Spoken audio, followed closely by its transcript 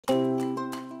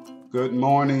Good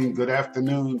morning, good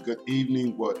afternoon, good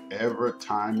evening, whatever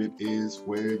time it is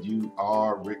where you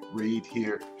are. Rick Reed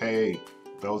here. Hey,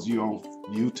 those of you on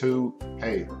YouTube,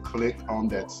 hey, click on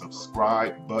that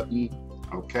subscribe button,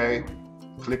 okay?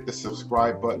 Click the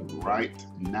subscribe button right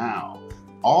now.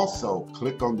 Also,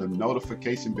 click on the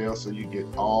notification bell so you get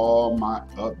all my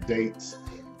updates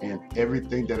and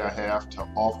everything that I have to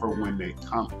offer when they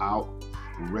come out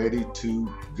ready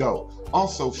to go.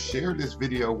 Also, share this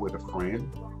video with a friend,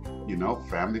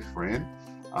 family friend,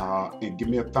 and give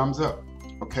me a thumbs up.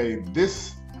 Okay,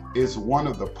 this is one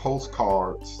of the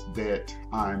postcards that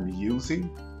I'm using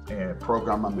and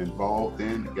program I'm involved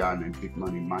in. A guy named Big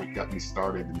Money Mike got me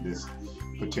started in this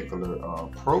particular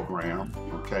program,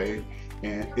 okay,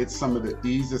 and it's some of the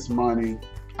easiest money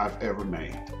I've ever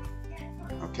made.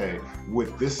 Okay,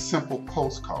 with this simple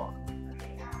postcard,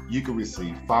 you can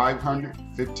receive $500,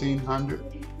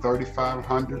 $1,500,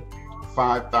 $3,500,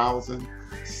 $5,000,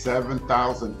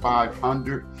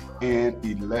 $7,500, and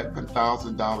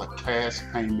 $11,000 cash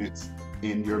payments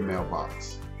in your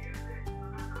mailbox.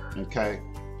 Okay,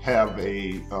 have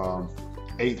a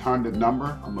 800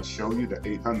 number. I'm gonna show you the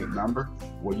 800 number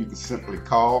where you can simply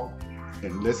call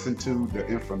and listen to the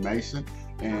information,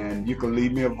 and you can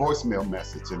leave me a voicemail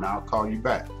message and I'll call you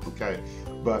back. Okay,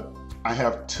 but I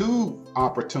have two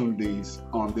opportunities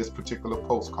on this particular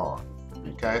postcard.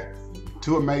 Okay,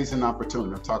 two amazing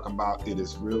opportunities. I'm talking about it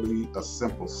is really a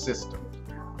simple system.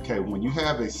 Okay, when you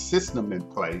have a system in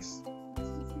place,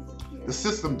 the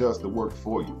system does the work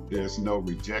for you. There's no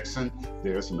rejection,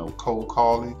 there's no cold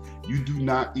calling. You do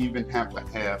not even have to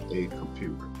have a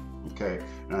computer. Okay,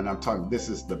 and I'm talking, this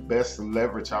is the best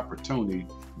leverage opportunity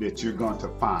that you're going to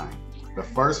find. The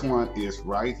first one is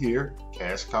right here,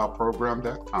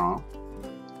 cashcowprogram.com.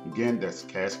 Again, that's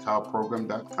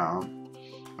cashcowprogram.com.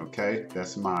 Okay,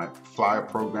 that's my flyer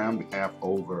program. We have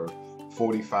over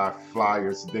 45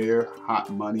 flyers there, hot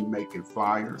money making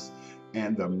flyers.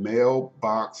 And the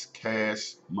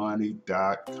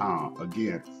mailboxcashmoney.com.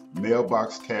 Again,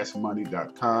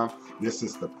 mailboxcashmoney.com. This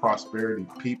is the Prosperity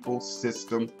People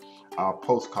System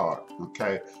postcard.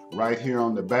 Okay, right here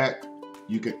on the back,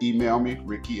 you can email me,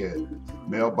 Ricky at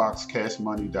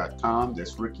mailboxcashmoney.com.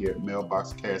 That's Ricky at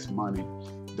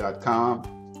mailboxcashmoney.com.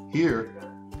 Here,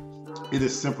 it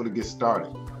is simple to get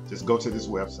started. Just go to this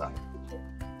website,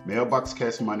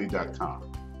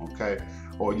 mailboxcashmoney.com. Okay,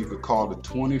 or you could call the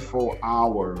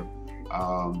 24-hour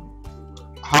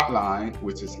hotline,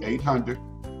 which is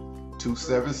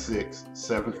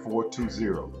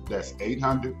 800-276-7420. That's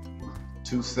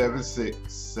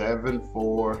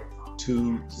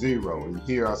 800-276-7420. And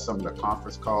here are some of the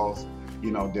conference calls,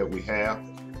 that we have.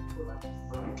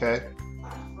 Okay,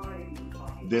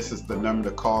 this is the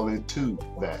number to call into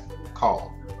that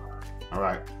call. All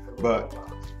right, but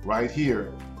right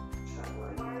here,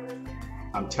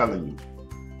 I'm telling you,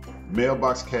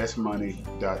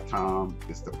 mailboxcashmoney.com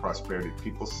is the Prosperity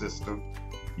People System.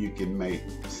 You can make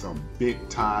some big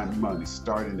time money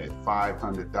starting at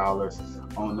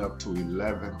 $500 on up to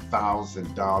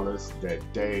 $11,000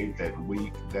 that day, that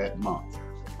week, that month.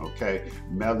 Okay,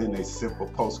 mailing a simple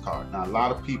postcard. Now, a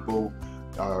lot of people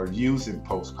are using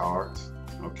postcards.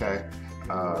 Okay,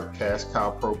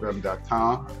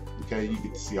 cashcowprogram.com. Okay, you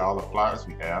get to see all the flyers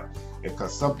we have,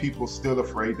 because some people still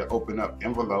afraid to open up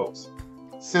envelopes.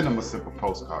 Send them a simple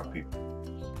postcard, people.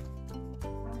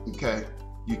 Okay,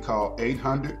 you call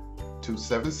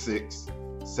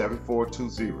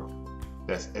 800-276-7420.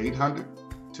 That's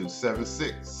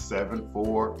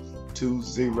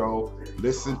 800-276-7420.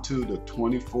 Listen to the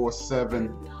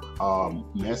 24/7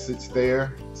 message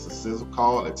there. It's a sizzle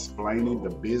call explaining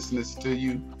the business to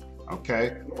you.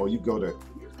 Okay, or you go to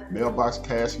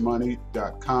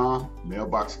mailboxcashmoney.com,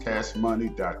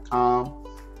 mailboxcashmoney.com,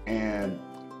 and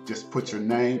just put your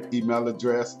name, email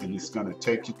address, and it's going to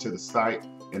take you to the site.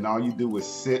 And all you do is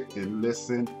sit and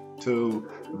listen to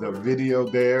the video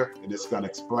there, and it's going to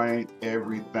explain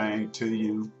everything to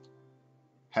you.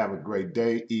 Have a great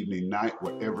day, evening, night,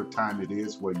 whatever time it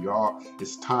is where you are.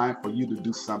 It's time for you to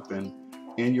do something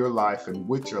in your life and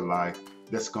with your life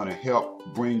that's going to help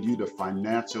bring you the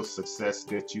financial success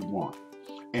that you want.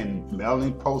 And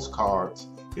mailing postcards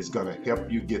is going to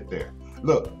help you get there.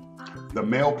 Look, the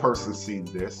mail person sees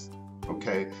this,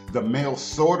 okay? The mail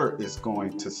sorter is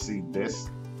going to see this.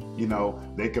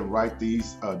 They can write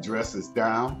these addresses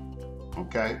down,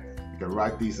 okay? You can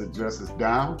write these addresses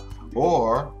down,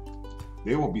 or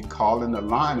they will be calling the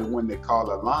line, and when they call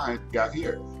the line, got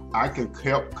here, I can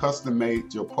help custom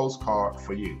made your postcard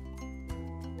for you.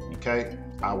 Okay,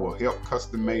 I will help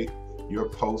custom make your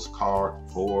postcard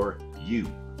for you.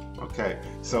 Okay,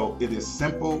 so it is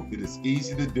simple, it is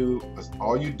easy to do.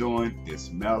 All you're doing is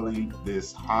mailing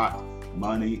this hot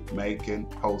money making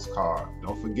postcard.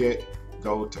 Don't forget,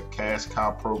 go to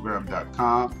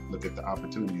cashcowprogram.com, look at the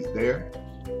opportunities there.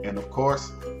 And of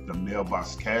course, the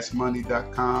mailbox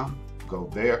cashmoney.com, go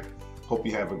there. Hope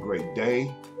you have a great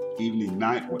day, evening,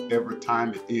 night, whatever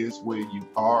time it is where you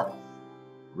are.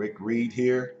 Rick Reed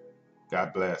here.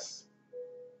 God bless.